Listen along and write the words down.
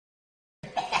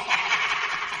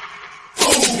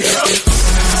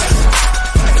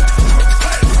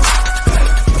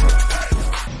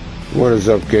What is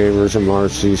up, gamers? I'm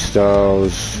Rc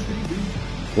Stylez.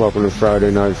 Welcome to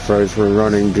Friday Night Frights. We're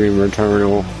running Doom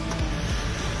Eternal.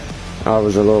 I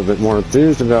was a little bit more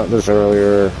enthused about this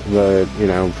earlier, but, you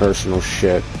know, personal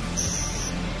shit.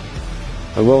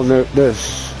 I will note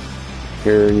this.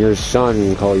 Hearing your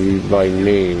son call you by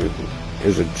name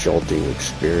is a jolting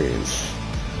experience.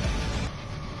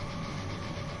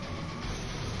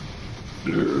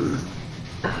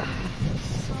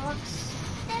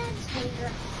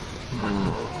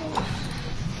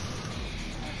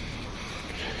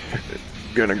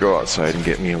 Gonna go outside and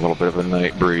get me a little bit of a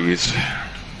night breeze.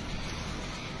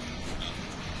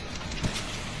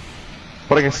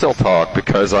 But I can still talk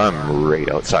because I'm right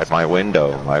outside my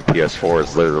window. My PS4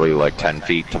 is literally like 10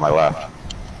 feet to my left.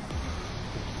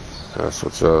 That's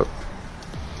what's up.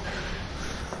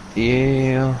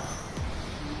 Yeah.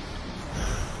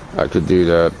 I could do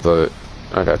that, but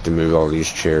I'd have to move all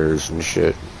these chairs and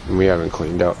shit. And we haven't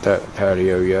cleaned out that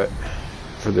patio yet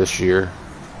for this year.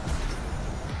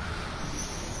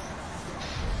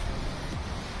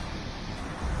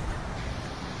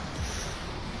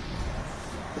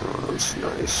 Oh, that's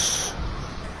nice.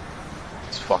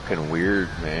 It's fucking weird,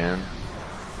 man.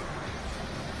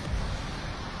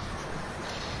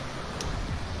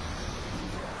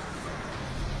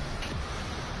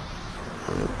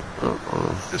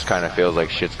 Just kind of feels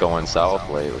like shit's going south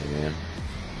lately, man.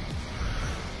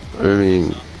 I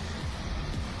mean,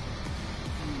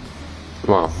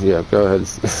 well, yeah, go ahead.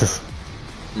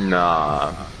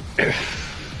 Nah.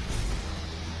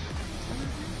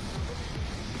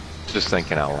 Just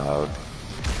thinking out loud.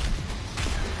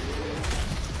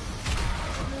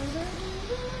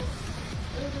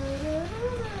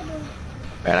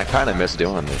 Man, I kind of miss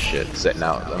doing this shit, sitting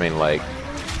out. I mean, like,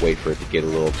 wait for it to get a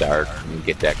little dark and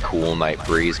get that cool night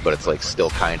breeze, but it's like still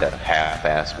kind of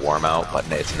half-assed warm out, but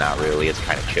it's not really. It's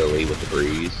kind of chilly with the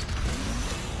breeze.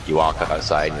 You walk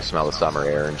outside and you smell the summer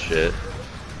air and shit.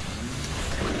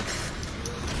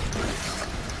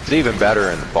 It's even better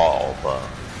in the fall, but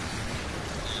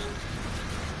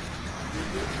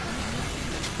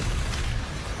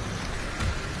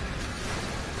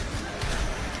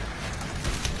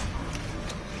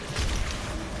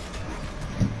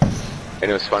and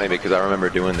it was funny because I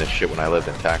remember doing this shit when I lived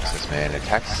in Texas, man. And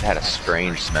Texas had a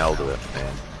strange smell to it,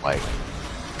 man. Like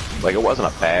it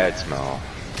wasn't a bad smell.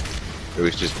 It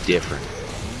was just different.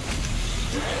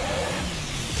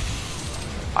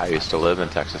 I used to live in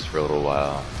Texas for a little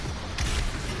while.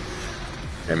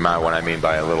 And what I mean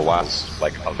by a little while is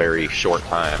like a very short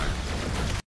time.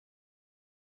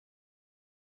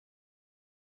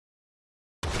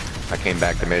 I came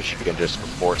back to Michigan just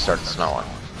before it started snowing.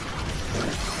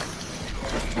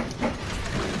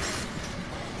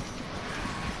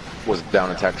 Was down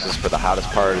in Texas for the hottest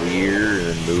part of the year and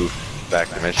then moved back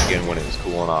to Michigan when it was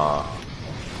cooling off.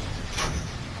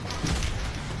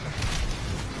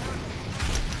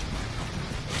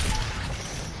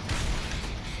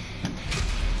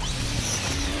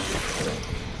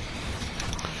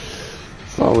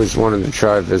 I've always wanted to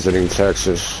try visiting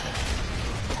Texas.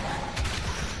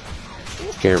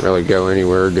 Can't really go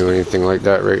anywhere or do anything like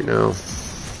that right now.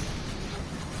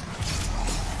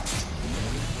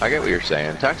 I get what you're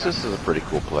saying. Texas is a pretty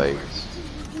cool place.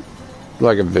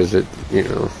 Like a visit, you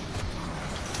know.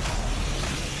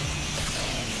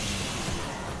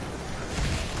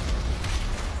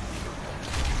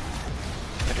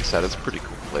 Like I said, it's a pretty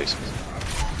cool place.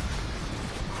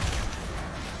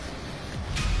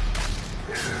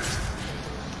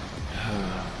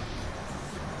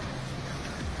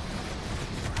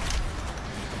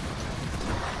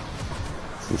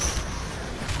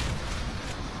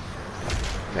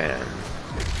 Man,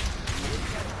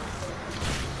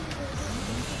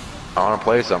 I want to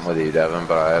play something with you, Devin,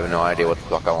 but I have no idea what the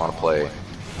fuck I want to play.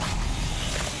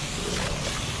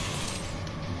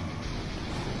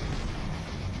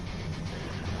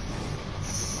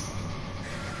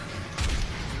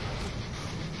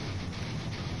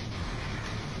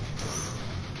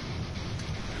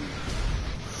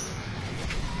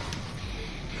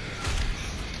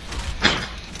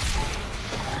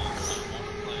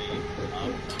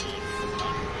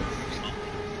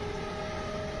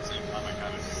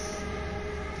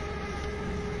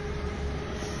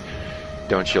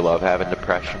 Don't you love having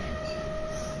depression?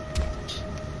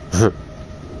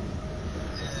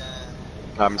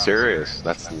 I'm serious.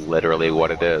 That's literally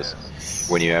what it is.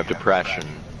 When you have depression,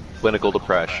 clinical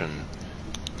depression,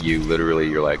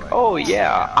 you're like, oh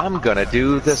yeah, I'm gonna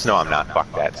do this. No, I'm not.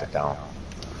 Fuck that. Sit down.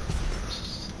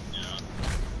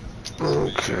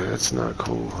 Okay, that's not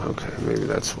cool. Okay, maybe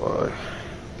that's why.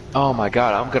 Oh my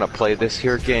god, I'm gonna play this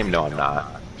here game. No, I'm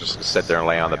not. just sit there and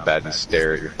lay on the bed and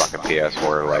stare at your fucking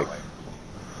PS4 like,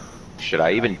 should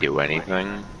I even do anything?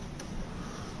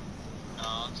 No,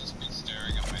 I'll just be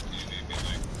staring at my TV and be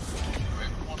like, do I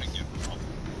even want to get up?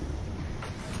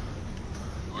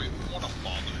 Do I even want to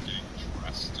bother getting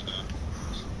dressed today?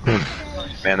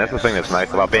 Man, that's the thing that's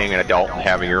nice about being an adult and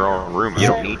having your own room. You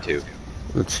don't need to.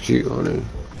 That's cute, honey. I'm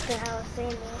a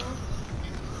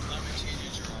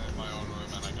teenager, I have my own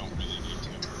room, and I don't really need to.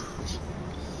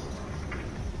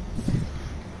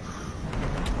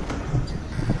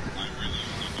 I really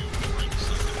only do drinks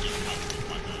that can get out of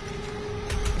my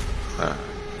bed.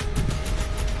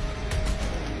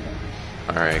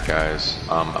 Alright, guys.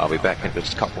 I'll be back in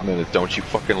just a couple minutes. Don't you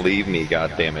fucking leave me,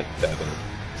 goddammit, Devin.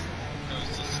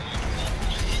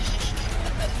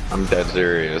 I'm dead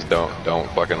serious.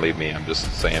 Don't fucking leave me. I'm just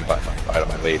saying bye to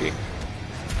my lady.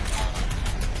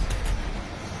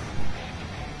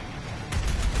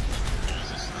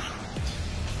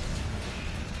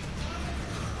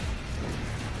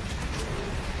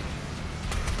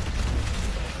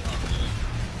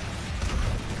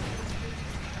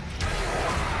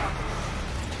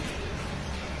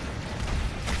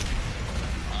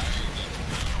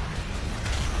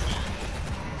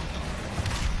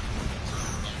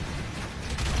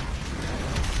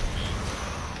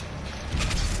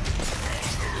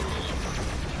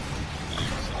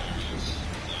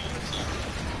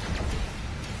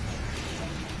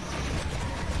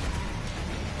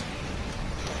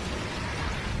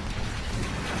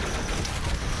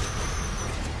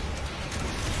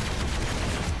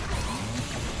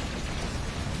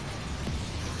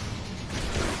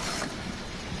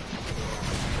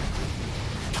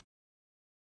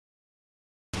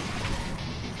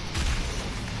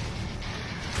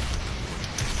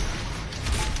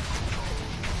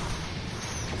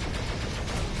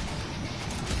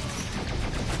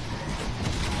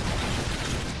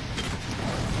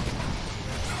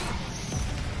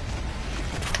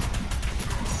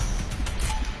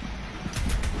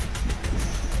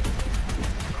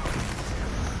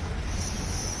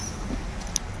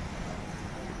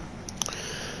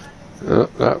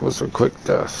 That was a quick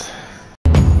death.